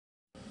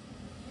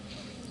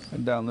I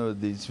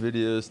downloaded these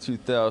videos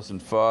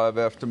 2005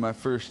 after my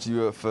first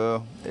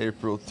UFO,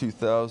 April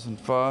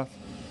 2005.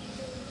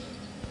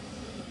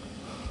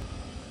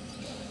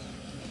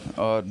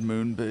 Odd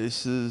moon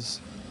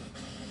bases.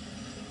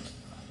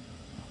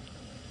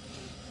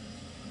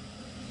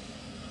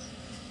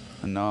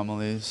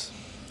 Anomalies.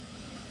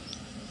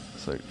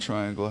 It's like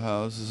triangle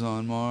houses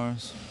on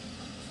Mars.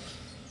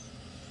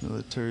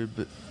 Military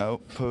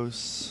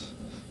outposts.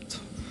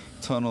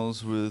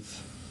 Tunnels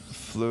with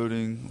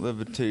floating,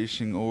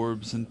 levitating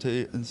orbs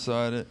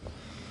inside it.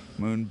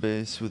 Moon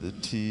base with a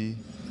T.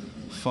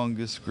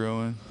 Fungus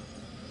growing.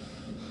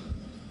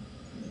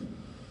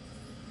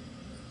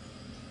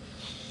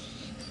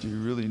 Do you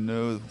really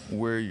know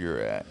where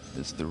you're at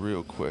is the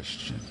real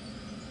question.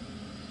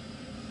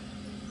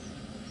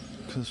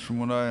 Because from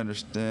what I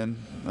understand,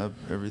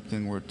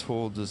 everything we're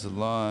told is a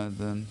lie,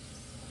 then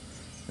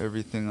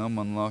everything I'm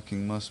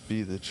unlocking must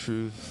be the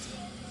truth.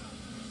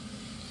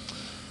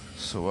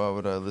 So why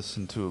would I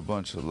listen to a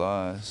bunch of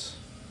lies?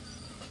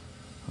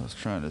 I was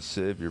trying to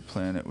save your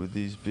planet with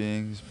these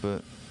beings,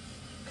 but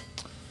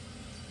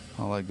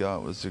all I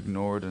got was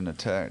ignored and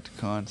attacked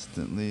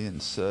constantly and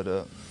set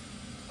up.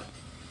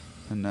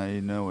 And now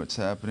you know what's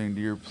happening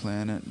to your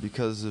planet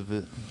because of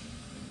it.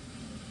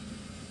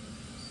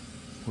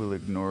 We'll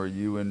ignore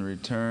you in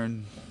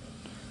return,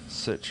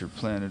 set your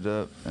planet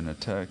up and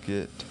attack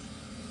it.